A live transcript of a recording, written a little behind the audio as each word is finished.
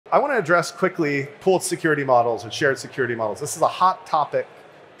I want to address quickly pooled security models and shared security models. This is a hot topic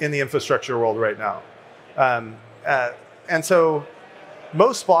in the infrastructure world right now. And so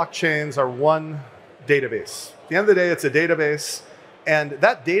most blockchains are one database. At the end of the day, it's a database, and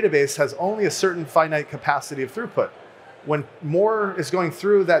that database has only a certain finite capacity of throughput. When more is going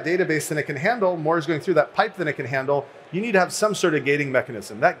through that database than it can handle, more is going through that pipe than it can handle, you need to have some sort of gating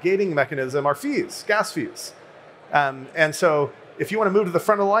mechanism. That gating mechanism are fees, gas fees. And so if you want to move to the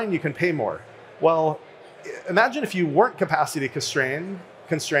front of the line, you can pay more. Well, imagine if you weren't capacity constrained.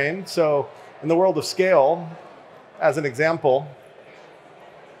 So in the world of SKALE, as an example,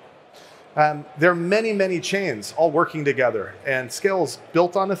 there are many, many chains all working together. And SKALE is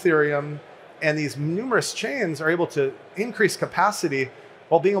built on Ethereum. And these numerous chains are able to increase capacity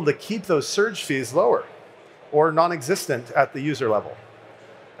while being able to keep those surge fees lower or non-existent at the user level.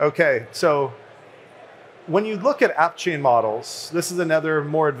 Okay, so when you look at app chain models, this is another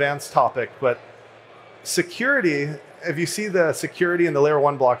more advanced topic, but security, if you see the security in the layer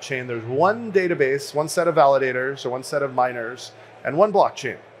 1 blockchain, there's one database, one set of validators or one set of miners, and one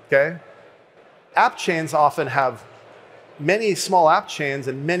blockchain, okay? App chains often have many small app chains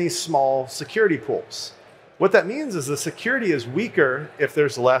and many small security pools. What that means is the security is weaker if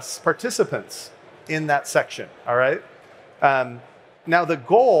there's less participants in that section, all right? Now the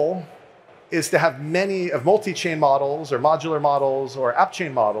goal is to have many of multi-chain models or modular models or app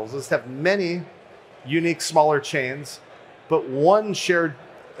chain models, is to have many unique smaller chains, but one shared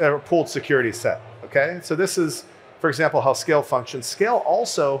pooled security set, okay? So this is, for example, how SKALE functions. SKALE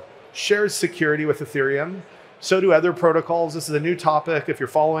also shares security with Ethereum. So do other protocols. This is a new topic. If you're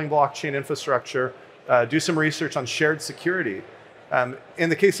following blockchain infrastructure, do some research on shared security. In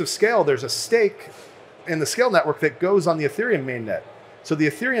the case of SKALE, there's a stake in the SKALE network that goes on the Ethereum mainnet. So the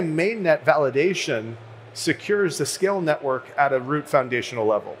Ethereum mainnet validation secures the SKALE network at a root foundational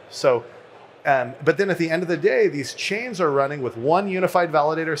level. So, but then at the end of the day, these chains are running with one unified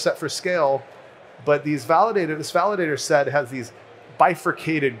validator set for SKALE, but this validator set has these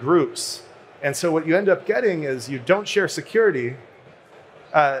bifurcated groups. And so what you end up getting is you don't share security.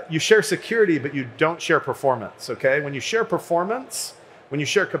 You share security, but you don't share performance, okay? When you share performance, when you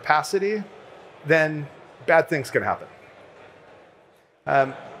share capacity, then bad things can happen.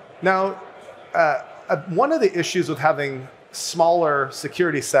 One of the issues with having smaller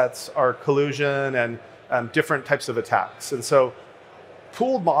security sets are collusion and different types of attacks. And so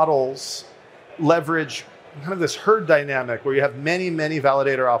pooled models leverage kind of this herd dynamic where you have many, many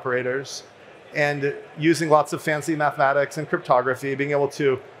validator operators, and using lots of fancy mathematics and cryptography, being able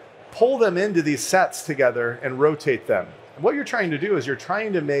to pull them into these sets together and rotate them. And what you're trying to do is you're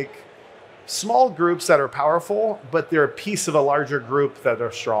trying to make small groups that are powerful, but they're a piece of a larger group that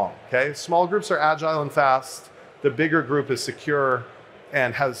are strong, okay? Small groups are agile and fast. The bigger group is secure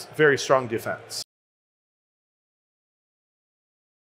and has very strong defense.